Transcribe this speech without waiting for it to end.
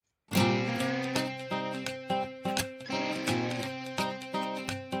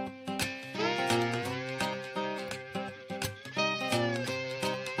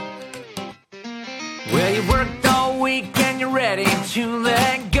ready to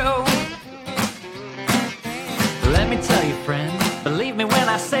let go. Let me tell you, friend, believe me when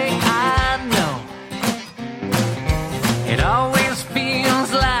I say I know. It always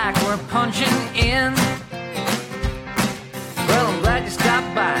feels like we're punching in. Well, I'm glad you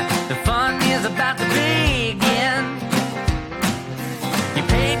stopped by. The fun is about to begin. You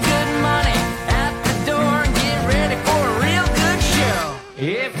paid good money at the door and get ready for a real good show.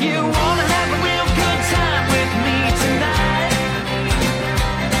 If you want to have a real good time with me tonight,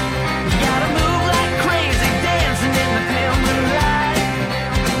 you gotta move like crazy, dancing in the pale moonlight.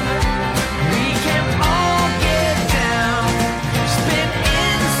 We can all get down, spin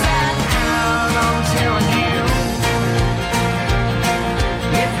inside out, I'm telling you.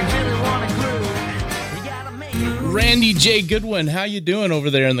 If you really want to groove, you gotta make it. Randy J. Goodwin, how you doing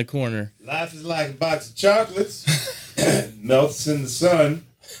over there in the corner? Life is like a box of chocolates. Melts in the sun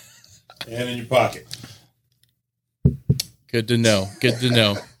and in your pocket. Good to know. Good to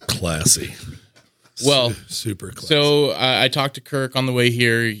know. Classy. Well, Super classy. So I talked to Kirk on the way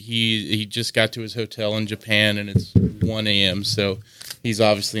here. He just got to his hotel in Japan, and it's 1 a.m., so he's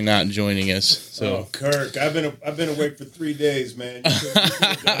obviously not joining us. So Oh, Kirk, I've been awake for 3 days, man. You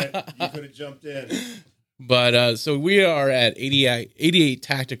could have jumped in. But so we are at 88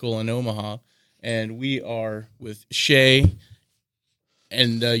 Tactical in Omaha, and we are with Shea,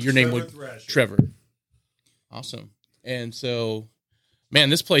 and your name would Thrasher. Trevor. Awesome. And so, man,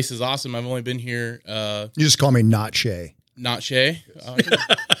 this place is awesome. I've only been here. You just call me not Shea. Not Shea. Yeah.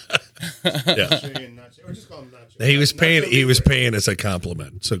 Shea and not Shea. Or just call him not Shea. He was paying as a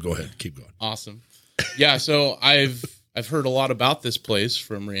compliment. So go ahead, keep going. Awesome. Yeah. So I've heard a lot about this place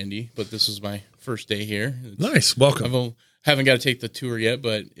from Randy, but this is my first day here. Nice, welcome. Haven't got to take the tour yet,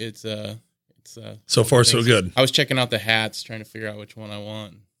 but it's so far so good. I was checking out the hats, trying to figure out which one I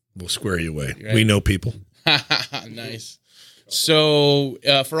want. We'll square you away. Right. We know people. Nice. So,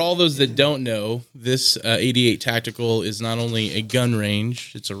 for all those that don't know, this 88 Tactical is not only a gun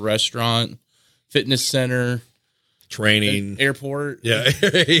range, it's a restaurant, fitness center, Training, airport. Yeah,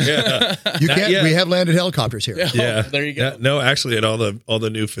 yeah. You can't. We have landed helicopters here. Yeah, there you go. No, actually, at all the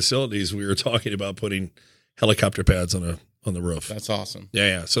new facilities, we were talking about putting helicopter pads on the roof. That's awesome.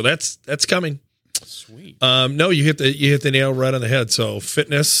 Yeah. So that's coming. Sweet. No, you hit the nail right on the head. So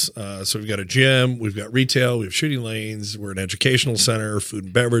fitness. So we've got a gym, we've got retail, we have shooting lanes, we're an educational center, food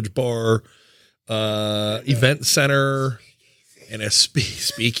and beverage bar, event center, and a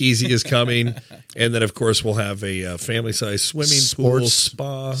speakeasy is coming. And then of course we'll have a family size swimming pool,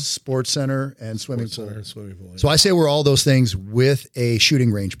 spa, sports center, and swimming pool. Swimming pool. So I say we're all those things with a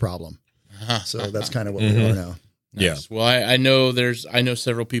shooting range problem. So that's kind of what we are now. Nice. Yeah. Well, I know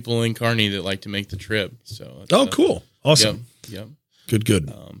several people in Kearney that like to make the trip. So cool. Awesome. Yep.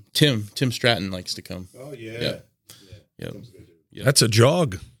 Good. Tim Stratton likes to come. Oh, yeah. Yep. That's a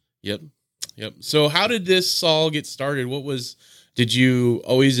jog. Yep. So how did this all get started? Did you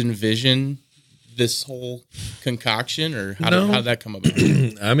always envision this whole concoction, or how did that come about?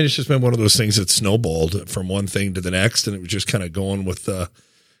 I mean, it's just been one of those things that snowballed from one thing to the next, and it was just kind of going with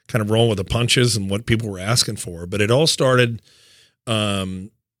kind of rolling with the punches and what people were asking for. But it all started,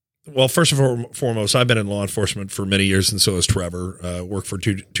 well, first and foremost, I've been in law enforcement for many years, and so has Trevor. Worked for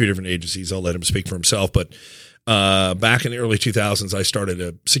two different agencies. I'll let him speak for himself. But back in the early 2000s, I started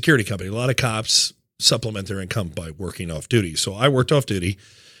a security company. A lot of cops supplement their income by working off duty. So I worked off duty,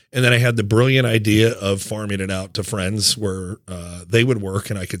 and then I had the brilliant idea of farming it out to friends where they would work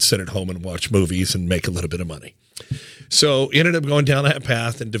and I could sit at home and watch movies and make a little bit of money. So ended up going down that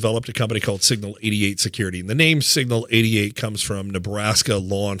path and developed a company called Signal 88 Security. And the name Signal 88 comes from Nebraska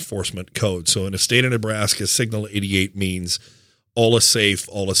law enforcement code. So in the state of Nebraska, Signal 88 means all is safe,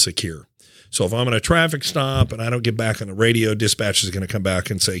 all is secure. So if I'm in a traffic stop and I don't get back on the radio, dispatch is going to come back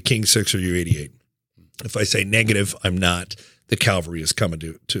and say, King 6, are you 88? If I say negative, I'm not. The cavalry is coming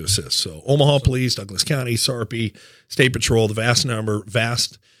to assist. So Omaha Police, Douglas County, Sarpy, State Patrol, the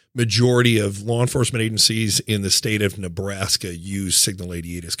vast majority of law enforcement agencies in the state of Nebraska use Signal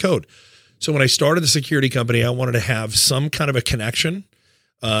 88 as code. So when I started the security company, I wanted to have some kind of a connection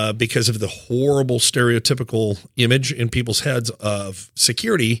because of the horrible stereotypical image in people's heads of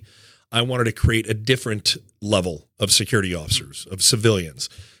security. I wanted to create a different level of security officers, of civilians,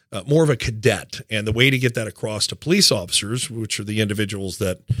 more of a cadet. And the way to get that across to police officers, which are the individuals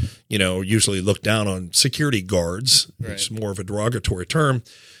that, usually look down on security guards, right. It's more of a derogatory term.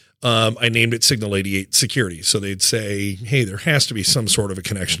 I named it Signal 88 Security. So they'd say, hey, there has to be some sort of a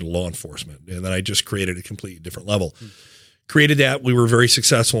connection to law enforcement. And then I just created a completely different level. created that. We were very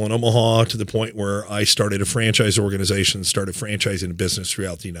successful in Omaha to the point where I started a franchise organization, started franchising business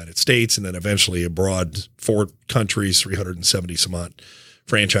throughout the United States, and then eventually abroad, 4 countries, 370 some odd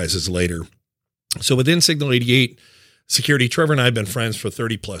franchises later. So within Signal 88 Security, Trevor and I have been friends for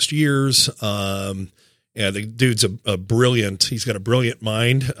 30 plus years. The dude's a brilliant, he's got a brilliant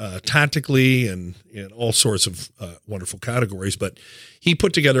mind, tactically and in all sorts of wonderful categories, but he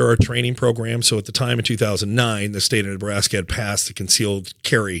put together our training program. So at the time in 2009, the state of Nebraska had passed the concealed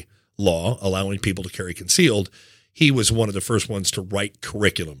carry law, allowing people to carry concealed. He was one of the first ones to write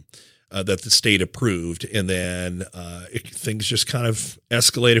curriculum that the state approved. And then things just kind of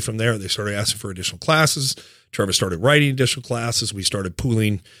escalated from there. They started asking for additional classes. Trevor started writing additional classes. We started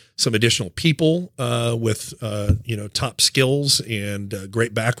pooling some additional people with top skills and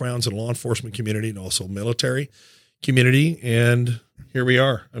great backgrounds in law enforcement community and also military community. And here we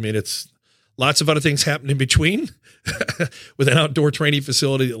are. I mean, it's lots of other things happened in between with an outdoor training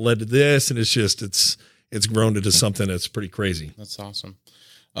facility that led to this. And it's grown into something that's pretty crazy. That's awesome.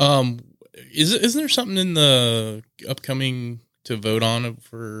 Isn't there something in the upcoming to vote on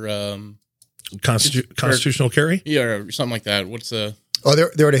for constitutional carry? Yeah, or something like that. What's the? Oh,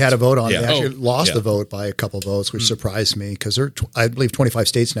 they already had a vote on it. Yeah. They actually lost the vote by a couple votes, which surprised me because I believe 25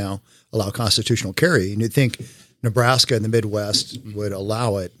 states now allow constitutional carry. And you'd think Nebraska and the Midwest would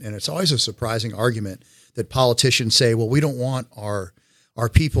allow it. And it's always a surprising argument that politicians say, well, we don't want our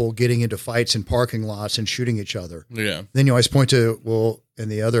people getting into fights in parking lots and shooting each other. Yeah. Then you always point to, well, in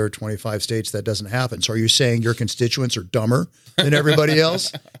the other 25 states, that doesn't happen. So are you saying your constituents are dumber than everybody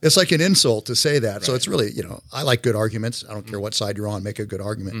else? It's like an insult to say that. Right. So it's really, I like good arguments. I don't care what side you're on, make a good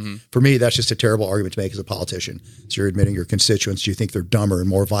argument. Mm-hmm. For me, that's just a terrible argument to make as a politician. So you're admitting your constituents, you think they're dumber and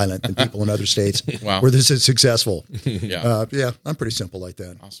more violent than people in other states wow. where this is successful. Yeah. I'm pretty simple like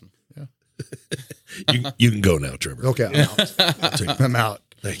that. Awesome. Yeah. You can go now, Trevor. Okay, I'm out. I'm out.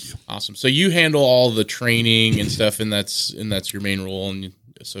 Thank you. Awesome. So you handle all the training and stuff, and that's your main role. And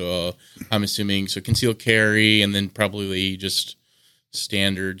so I'm assuming concealed carry, and then probably just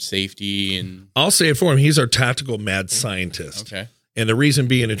standard safety. And I'll say it for him. He's our tactical mad scientist. Okay. And the reason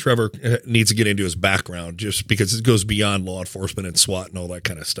being, and Trevor needs to get into his background just because it goes beyond law enforcement and SWAT and all that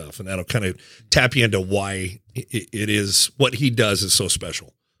kind of stuff, and that'll kind of tap you into why it is what he does is so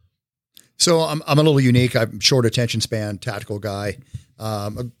special. So I'm a little unique. I'm short attention span, tactical guy.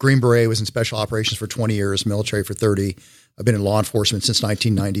 A Green Beret, was in special operations for 20 years, military for 30. I've been in law enforcement since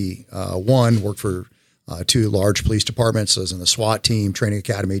 1991, worked for 2 large police departments. I was in the SWAT team, training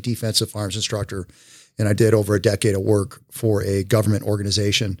academy, defensive firearms instructor. And I did over a decade of work for a government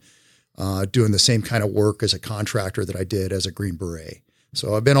organization, doing the same kind of work as a contractor that I did as a Green Beret.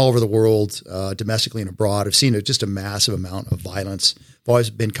 So I've been all over the world, domestically and abroad. I've seen just a massive amount of violence. I've always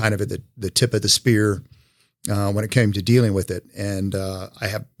been kind of at the tip of the spear when it came to dealing with it. And I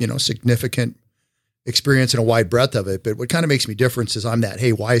have, significant experience and a wide breadth of it. But what kind of makes me different is I'm that,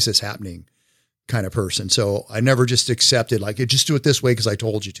 hey, why is this happening kind of person. So I never just accepted, like, just do it this way because I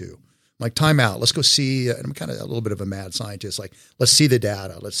told you to. I'm like, time out. Let's go see. And I'm kind of a little bit of a mad scientist. Like, let's see the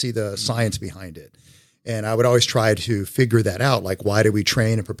data. Let's see the science behind it. And I would always try to figure that out. Like, why did we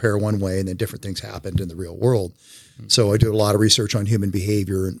train and prepare one way and then different things happened in the real world? So I did a lot of research on human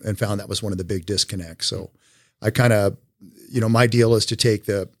behavior and found that was one of the big disconnects. So I kind of, my deal is to take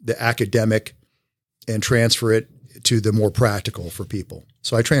the academic and transfer it to the more practical for people.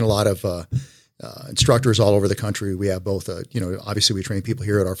 So I train a lot of instructors all over the country. We have both, obviously we train people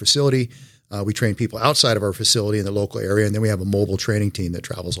here at our facility. We train people outside of our facility in the local area, and then we have a mobile training team that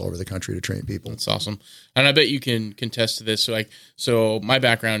travels all over the country to train people. That's awesome. And I bet you can contest to this. So my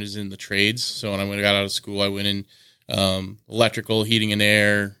background is in the trades. So when I got out of school, I went in electrical, heating and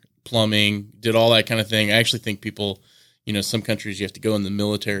air, plumbing, did all that kind of thing. I actually think people, some countries you have to go in the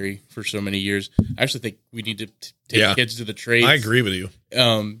military for so many years. I actually think we need to take kids to the trades. I agree with you.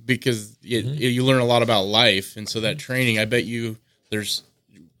 Because you learn a lot about life. And so that training, I bet you there's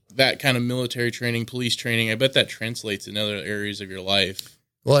that kind of military training, police training, I bet that translates in other areas of your life.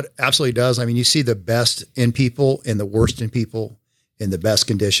 Well, it absolutely does. I mean, you see the best in people and the worst in people in the best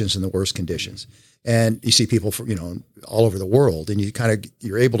conditions and the worst conditions. And you see people all over the world, and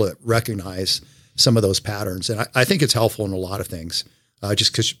you're able to recognize some of those patterns. And I think it's helpful in a lot of things,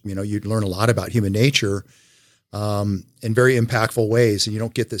 just because, you learn a lot about human nature in very impactful ways, and you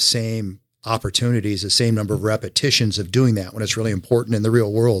don't get the same opportunities, the same number of repetitions of doing that when it's really important in the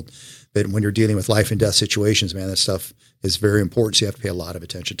real world. But when you're dealing with life and death situations, man, that stuff is very important. So you have to pay a lot of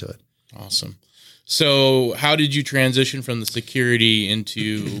attention to it. Awesome. So how did you transition from the security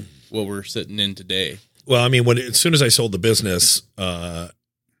into what we're sitting in today? Well, I mean, as soon as I sold the business,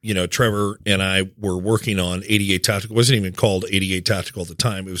 Trevor and I were working on 88 Tactical. It wasn't even called 88 Tactical at the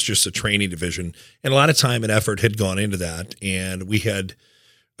time. It was just a training division. And a lot of time and effort had gone into that. And we had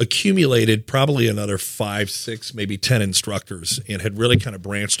accumulated probably another 5, 6, maybe 10 instructors and had really kind of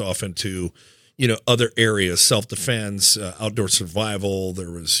branched off into, other areas, self-defense, outdoor survival.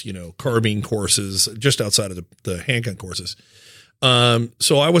 There was, carbine courses just outside of the handgun courses.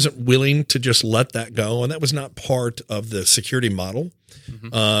 So I wasn't willing to just let that go. And that was not part of the security model.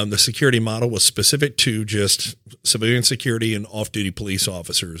 The security model was specific to just civilian security and off-duty police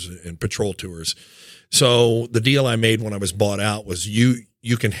officers and patrol tours. So the deal I made when I was bought out was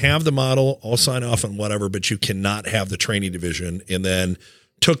you can have the model, I'll sign off on whatever, but you cannot have the training division. And then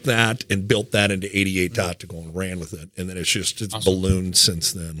took that and built that into 88 Tactical and ran with it. And then it's awesome. Ballooned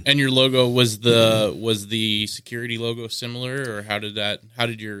since then. And your logo was the security logo similar, or how did your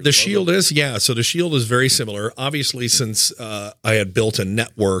the logo? shield is? Yeah. So the shield is very similar. Obviously, since I had built a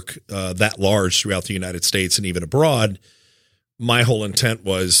network that large throughout the United States and even abroad, my whole intent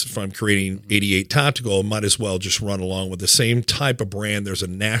was, if I'm creating 88 Tactical, might as well just run along with the same type of brand. There's a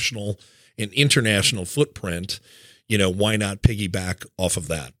national and international footprint. Why not piggyback off of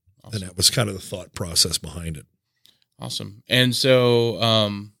that? Awesome. And that was kind of the thought process behind it. Awesome. And so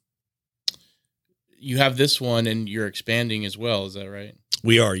you have this one and you're expanding as well. Is that right?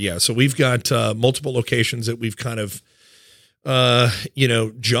 We are. Yeah. So we've got multiple locations that we've kind of,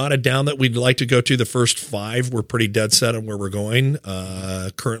 jotted down that we'd like to go to. The first 5, we're pretty dead set on where we're going.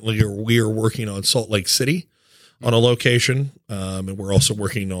 Currently we are working on Salt Lake City on a location. And we're also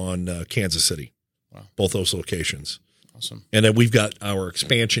working on Kansas City. Wow. Both those locations. Awesome. And then we've got our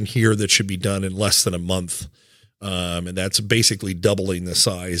expansion here that should be done in less than a month. And that's basically doubling the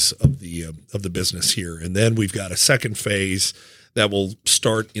size of the business here. And then we've got a second phase that will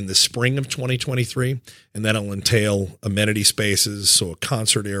start in the spring of 2023. And that'll entail amenity spaces. So a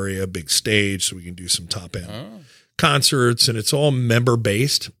concert area, a big stage, so we can do some top end concerts, and it's all member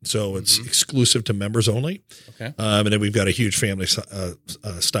based. So it's exclusive to members only. Okay. And then we've got a huge family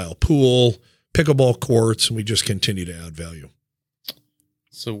style pool, pickleball courts, and we just continue to add value.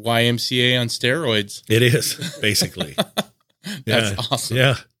 So YMCA on steroids. It is, basically. That's awesome.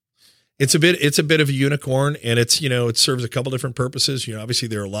 Yeah. It's a bit of a unicorn, and it serves a couple different purposes. Obviously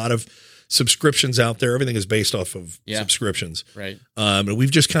there are a lot of subscriptions out there. Everything is based off of subscriptions. Right. And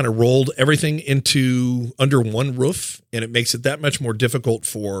we've just kind of rolled everything under one roof, and it makes it that much more difficult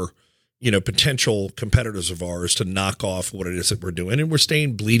for potential competitors of ours to knock off what it is that we're doing. And we're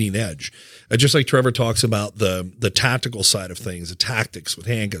staying bleeding edge. Just like Trevor talks about the tactical side of things, the tactics with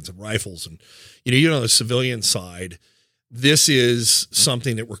handguns and rifles. And, the civilian side, this is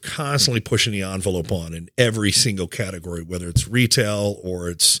something that we're constantly pushing the envelope on in every single category, whether it's retail or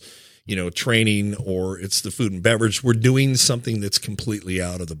it's, training or it's the food and beverage. We're doing something that's completely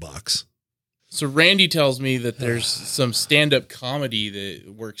out of the box. So Randy tells me that there's some stand-up comedy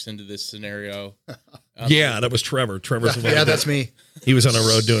that works into this scenario. Yeah, that was Trevor. Trevor's the one. Yeah, that's me. He was on the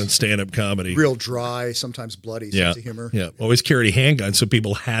road doing stand-up comedy. Real dry, sometimes bloody sense of humor. Yeah, always carried a handgun, so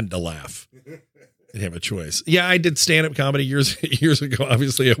people had to laugh. Didn't have a choice. Yeah, I did stand-up comedy years ago.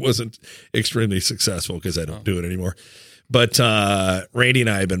 Obviously, I wasn't extremely successful because I don't do it anymore. But Randy and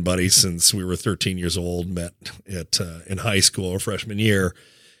I have been buddies since we were 13 years old, met in high school, our freshman year.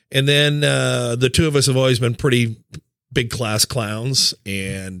 And then the two of us have always been pretty big class clowns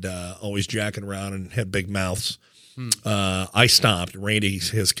and always jacking around and had big mouths. I stopped. Randy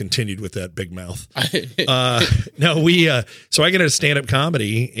has continued with that big mouth. So I got into stand-up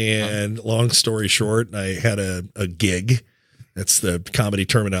comedy, and long story short, I had a gig. That's the comedy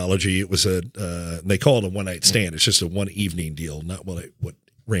terminology. It was they call it a one-night stand. It's just a one-evening deal, not what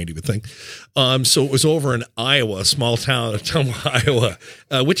Randy would think. So it was over in Iowa, small town of Iowa,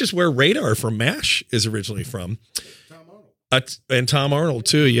 which is where Radar from MASH is originally from. And Tom Arnold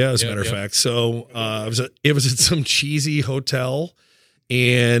too. Yeah, as a matter of fact. So it was at some cheesy hotel,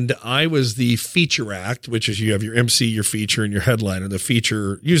 and I was the feature act, which is you have your MC, your feature, and your headliner. The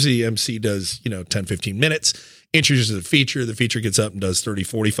feature, usually the MC does, 10, 15 minutes, introduces the feature. The feature gets up and does 30,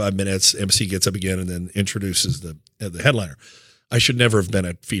 45 minutes. MC gets up again and then introduces the headliner. I should never have been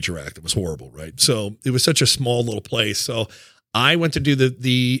a feature act. It was horrible, right? So it was such a small little place. So I went to do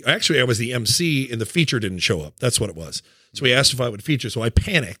actually I was the MC and the feature didn't show up. That's what it was. So he asked if I would feature. So I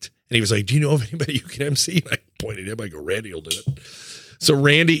panicked and he was like, "Do you know of anybody who can MC?" And I pointed at him. I go, "Randy will do it." So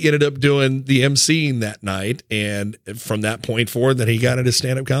Randy ended up doing the MCing that night. And from that point forward, then he got into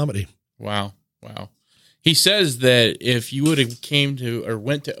stand-up comedy. Wow. He says that if you would have came to or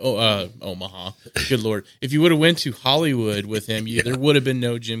went to Omaha, good Lord, if you would have went to Hollywood with him, there would have been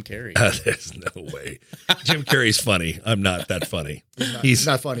no Jim Carrey. There's no way. Jim Carrey's funny. I'm not that funny. He's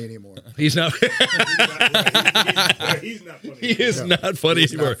not funny anymore. He's not. He's not funny. He is not funny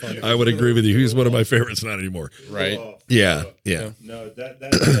anymore. I would agree with you. He's one of my favorites. Not anymore. Right. Yeah. No, that's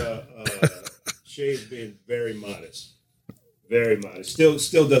Shea's being very modest. Very modest.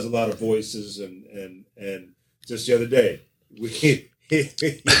 Still does a lot of voices and just the other day he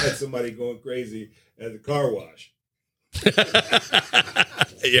had somebody going crazy at the car wash.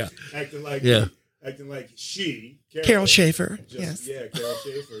 Yeah. Acting like Carol Schaefer. Yes. Yeah, Carol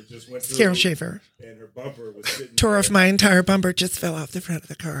Schaefer just went through. Carol Schaefer. And her bumper was sitting Tore there. off my entire bumper, just fell off the front of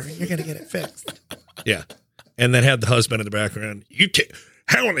the car. You're going to get it fixed. Yeah. And then had the husband in the background.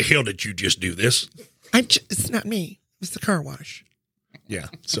 How in the hell did you just do this? It's not me. It was the car wash. Yeah.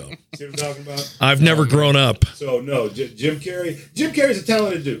 So See what I'm talking about? I've never grown up. So no, Jim Carrey's a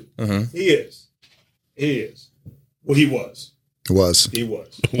talented dude. He is. Well, he was. What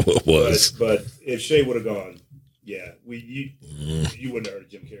was? But if Shea would have gone, yeah, you wouldn't have heard of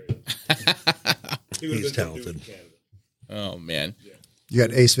Jim Carrey. He's talented. Oh man. Yeah. You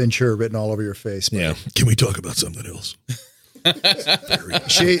got Ace Ventura written all over your face. But Yeah. Can we talk about something else?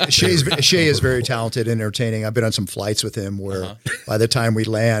 Shea is very talented and entertaining. I've been on some flights with him where by the time we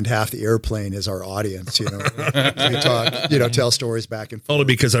land, half the airplane is our audience. We talk, tell stories back and forth. Only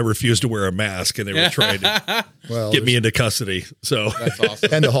because I refused to wear a mask and they were trying to get me into custody. So That's awesome.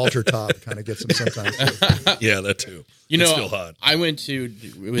 And the halter top kind of gets them sometimes. yeah, that too. You It's know, still hot. I went to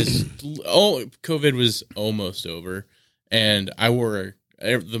COVID was almost over, and I wore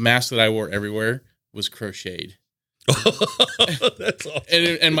the mask that I wore everywhere was crocheted. That's awesome.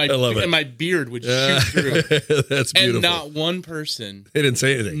 And I love it. my beard would shoot through. That's beautiful. And not one person. They didn't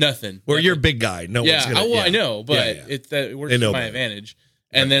say anything. Nothing. Well, you're a big guy. No one's Yeah, gonna. I know, but Yeah. it works They to know my better. advantage.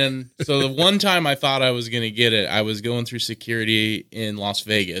 And then, so the one time I thought I was going to get it, I was going through security in Las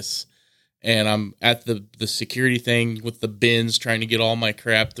Vegas, and I'm at the security thing with the bins trying to get all my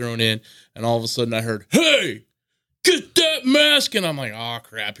crap thrown in, and all of a sudden I heard, "Hey, get that mask!" And I'm like, "Oh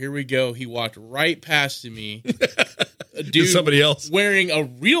crap, here we go." He walked right past me. A dude somebody else wearing a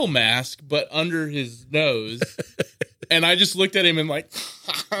real mask, but under his nose. And I just looked at him and like,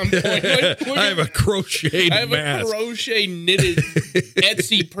 I'm pointing, I have a crocheted I have mask. a crochet knitted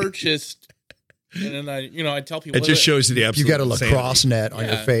Etsy purchased. And then I tell people It just shows you the You absolute got a insanity. lacrosse net on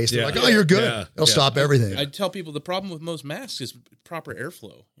your Yeah. face. They're Yeah. like, oh, you're good. Yeah. It'll stop everything. I tell people the problem with most masks is proper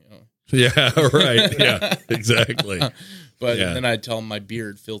airflow. Yeah, right. Yeah, exactly. But Yeah. then I tell them my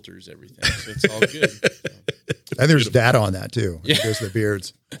beard filters everything, so it's all good. And there's data on that too. Yeah. There's the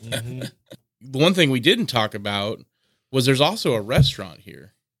beards. The one thing we didn't talk about was there's also a restaurant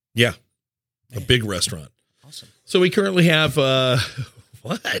here. Yeah, a big restaurant. Awesome. So we currently have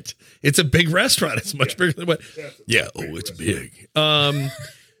what? It's a big restaurant. It's much bigger than what? Yeah. Oh, it's big.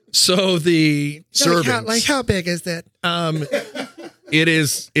 So the Servings. How big is it?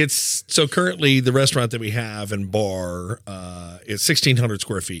 it's so currently the restaurant that we have and bar is 1,600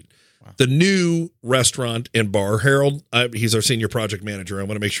 square feet. Wow. The new restaurant and bar, Harold, he's our senior project manager. I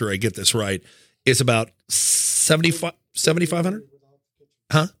want to make sure I get this right. It's about 7,500?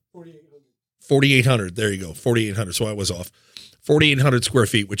 Huh? 4,800. There you go. 4,800. So I was off. 4,800 square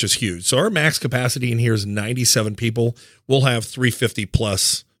feet, which is huge. So our max capacity in here is 97 people. We'll have 350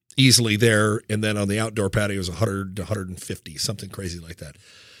 plus easily there. And then on the outdoor patio is 100 to 150, something crazy like that.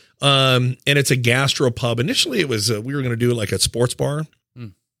 And it's a gastro pub. Initially it was, we were going to do like a sports bar.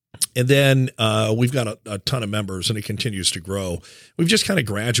 And then we've got a ton of members and it continues to grow. We've just kind of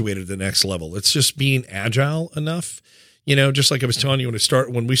graduated to the next level. It's just being agile enough, just like I was telling you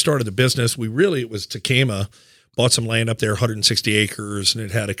when we started the business, it was Tacoma, bought some land up there, 160 acres, and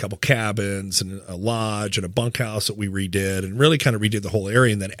it had a couple cabins and a lodge and a bunkhouse that we redid and really kind of redid the whole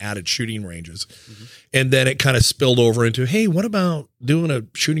area and then added shooting ranges. Mm-hmm. And then it kind of spilled over into, hey, what about doing a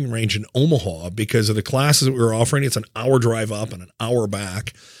shooting range in Omaha? Because of the classes that we were offering, it's an hour drive up and an hour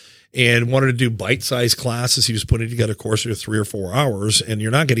back. And wanted to do bite-sized classes. He was putting together courses of 3 or 4 hours, and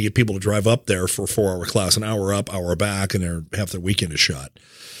you're not going to get people to drive up there for a 4-hour class, an hour up, hour back, and half their weekend is shot.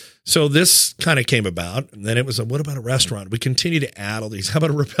 So this kind of came about, and then it was, what about a restaurant? We continue to add all these. How about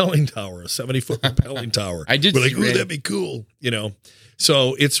a rappelling tower, a 70-foot rappelling tower? I did. We're like, see ooh, Ray. that'd be cool,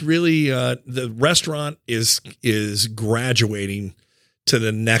 So it's really the restaurant is graduating to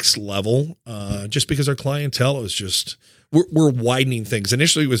the next level, just because our clientele is just. We're widening things.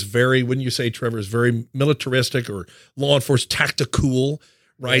 Initially, it was wouldn't you say, Trevor, is very militaristic or law enforcement, tactical,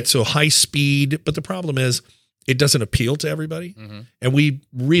 right? So high speed. But the problem is it doesn't appeal to everybody. And we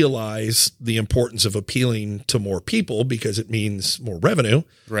realize the importance of appealing to more people because it means more revenue.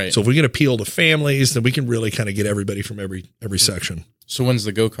 Right. So if we can appeal to families, then we can really kind of get everybody from every section. So when's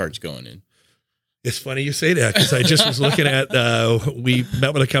the go-karts going in? It's funny you say that because I just was looking at, we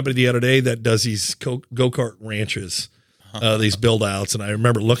met with a company the other day that does these go-kart ranches, these build outs. And I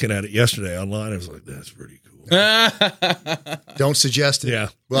remember looking at it yesterday online. I was like, that's pretty cool. Don't suggest it. Yeah.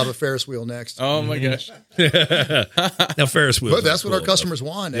 We'll have a Ferris wheel next. Oh my gosh. Now Ferris wheels. But that's what our customers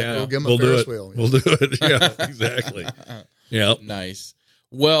want. We'll give them a Ferris wheel. We'll do it. Yeah, exactly. Yeah. Nice.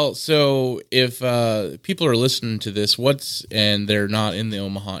 Well, so if people are listening to this, and they're not in the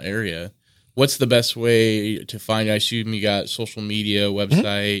Omaha area, what's the best way to find you? I assume you got social media,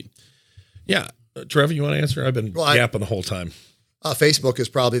 website. Yeah. Trevor, you want to answer? I've been yapping the whole time. Facebook is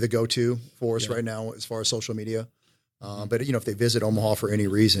probably the go-to for us right now as far as social media. But if they visit Omaha for any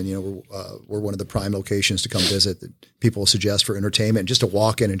reason, we're one of the prime locations to come visit that people suggest for entertainment, just to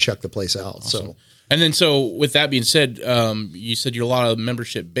walk in and check the place out. Awesome. So, and then, with that being said, you said you're a lot of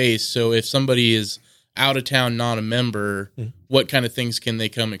membership based. So if somebody is out of town, not a member, what kind of things can they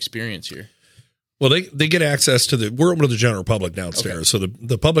come experience here? Well, they get access to we're open to the general public downstairs. Okay. So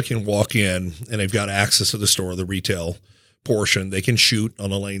the public can walk in and they've got access to the store, the retail portion. They can shoot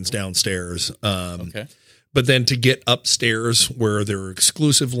on the lanes downstairs. Okay. But then to get upstairs where there are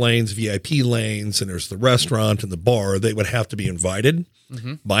exclusive lanes, VIP lanes, and there's the restaurant and the bar, they would have to be invited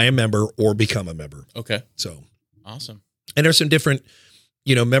by a member or become a member. Okay. So awesome. And there's some different,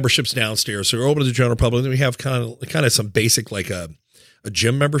 memberships downstairs. So we're open to the general public. Then we have kind of some basic, like a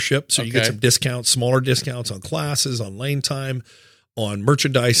gym membership. So you get some discounts, smaller discounts on classes, on lane time, on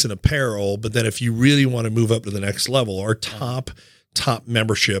merchandise and apparel. But then if you really want to move up to the next level, our top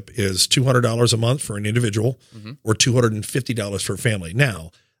membership is $200 a month for an individual or $250 for a family. Now,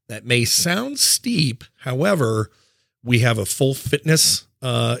 that may sound steep. However, we have a full fitness,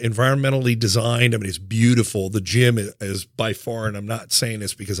 environmentally designed. I mean, it's beautiful. The gym is by far, and I'm not saying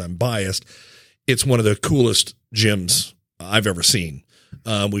this because I'm biased, it's one of the coolest gyms I've ever seen.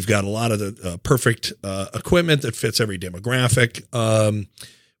 We've got a lot of the perfect equipment that fits every demographic.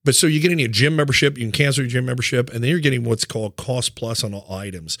 But so you're getting a gym membership, you can cancel your gym membership, and then you're getting what's called cost plus on all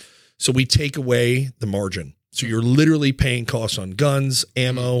items. So we take away the margin. So you're literally paying costs on guns,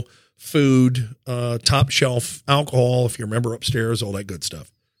 ammo, food, top shelf alcohol, if you're a member upstairs, all that good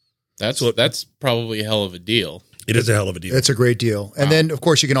stuff. That's probably a hell of a deal. It is a hell of a deal. It's a great deal. And then, of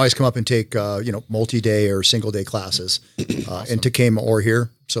course, you can always come up and take, multi-day or single-day classes in Tacoma or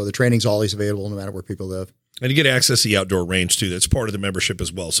here. So the training's always available no matter where people live. And you get access to the outdoor range, too. That's part of the membership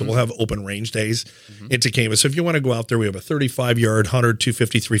as well. So we'll have open range days in Tacoma. So if you want to go out there, we have a 35-yard, 100,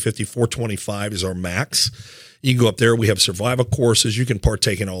 250, 350, 425 is our max. You can go up there. We have survival courses. You can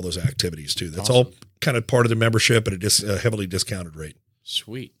partake in all those activities, too. That's all kind of part of the membership at a heavily discounted rate.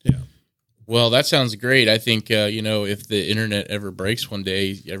 Sweet. Yeah. Well, that sounds great. I think, if the internet ever breaks one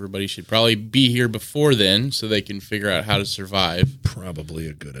day, everybody should probably be here before then so they can figure out how to survive. Probably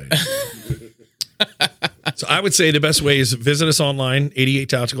a good idea. So I would say the best way is visit us online,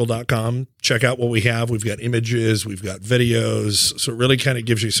 88tactical.com. Check out what we have. We've got images. We've got videos. So it really kind of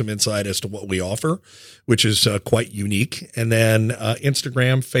gives you some insight as to what we offer, which is quite unique. And then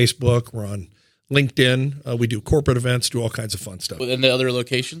Instagram, Facebook. We're on LinkedIn. We do corporate events, do all kinds of fun stuff. And the other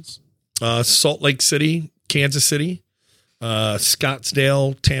locations? Salt Lake City, Kansas City,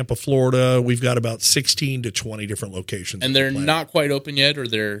 Scottsdale, Tampa, Florida. We've got about 16 to 20 different locations. And they're not quite open yet, or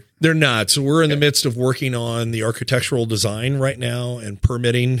they're not. So we're in the midst of working on the architectural design right now and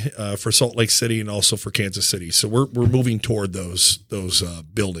permitting for Salt Lake City and also for Kansas City. So we're moving toward those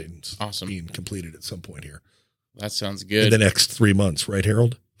buildings being completed at some point here. That sounds good. In the next 3 months, right,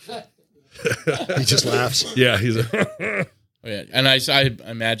 Harold? He just laughs. Yeah, he's Oh, yeah. And I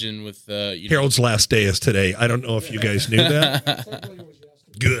imagine with Harold's last day is today. I don't know if you guys knew that.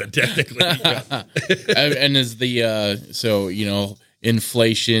 Good, technically. Yeah. And is the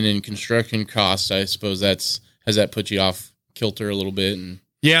inflation and construction costs, I suppose has that put you off kilter a little bit? And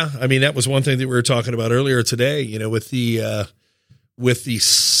yeah, I mean, that was one thing that we were talking about earlier today, with the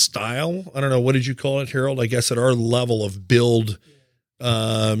style. I don't know, what did you call it, Harold? I guess at our level of build,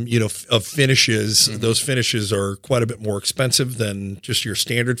 of finishes, those finishes are quite a bit more expensive than just your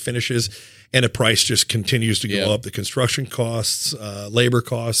standard finishes. And the price just continues to go up. The construction costs, labor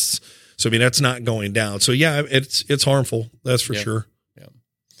costs. So, I mean, that's not going down. So yeah, it's harmful. That's for sure. Yeah.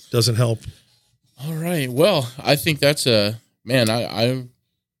 Doesn't help. All right. Well, I think that's I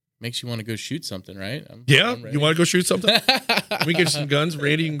makes you want to go shoot something, right? I'm you want to go shoot something? Let me get you some guns.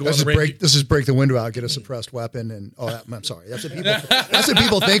 Randy, you can go on the range. This is break the window out, get a suppressed weapon. And I'm sorry. That's what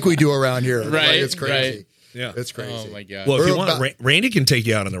people think we do around here. Right. It's crazy. Right. Yeah. It's crazy. Oh my god. Well, if you We're want, about- Randy can take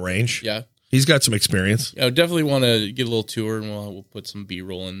you out on the range. Yeah. He's got some experience. I definitely want to get a little tour, and we'll put some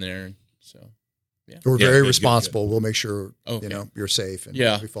B-roll in there. So, We're Yeah, very good, responsible. We'll make sure Okay. you're safe and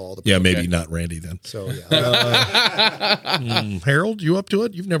Yeah. we follow the Yeah, maybe Okay. not Randy then. So yeah. Harold, you up to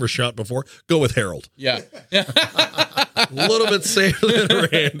it? You've never shot before. Go with Harold. yeah. A little bit safer than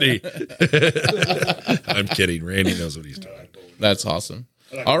Randy. I'm kidding. Randy knows what he's doing. That's awesome.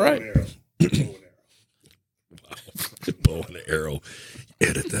 I like All bow right. and arrow. Bow and arrow. Bow and arrow.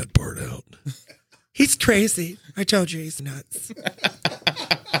 Edit that part out. He's crazy. I told you he's nuts.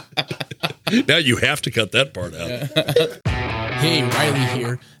 Now you have to cut that part out. Hey, Riley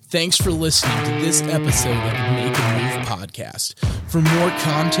here. Thanks for listening to this episode of the Make a Move podcast. For more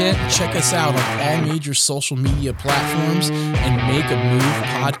content, check us out on all major social media platforms and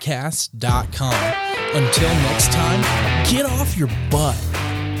makeamovepodcast.com. Until next time, get off your butt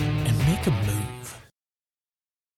and make a move.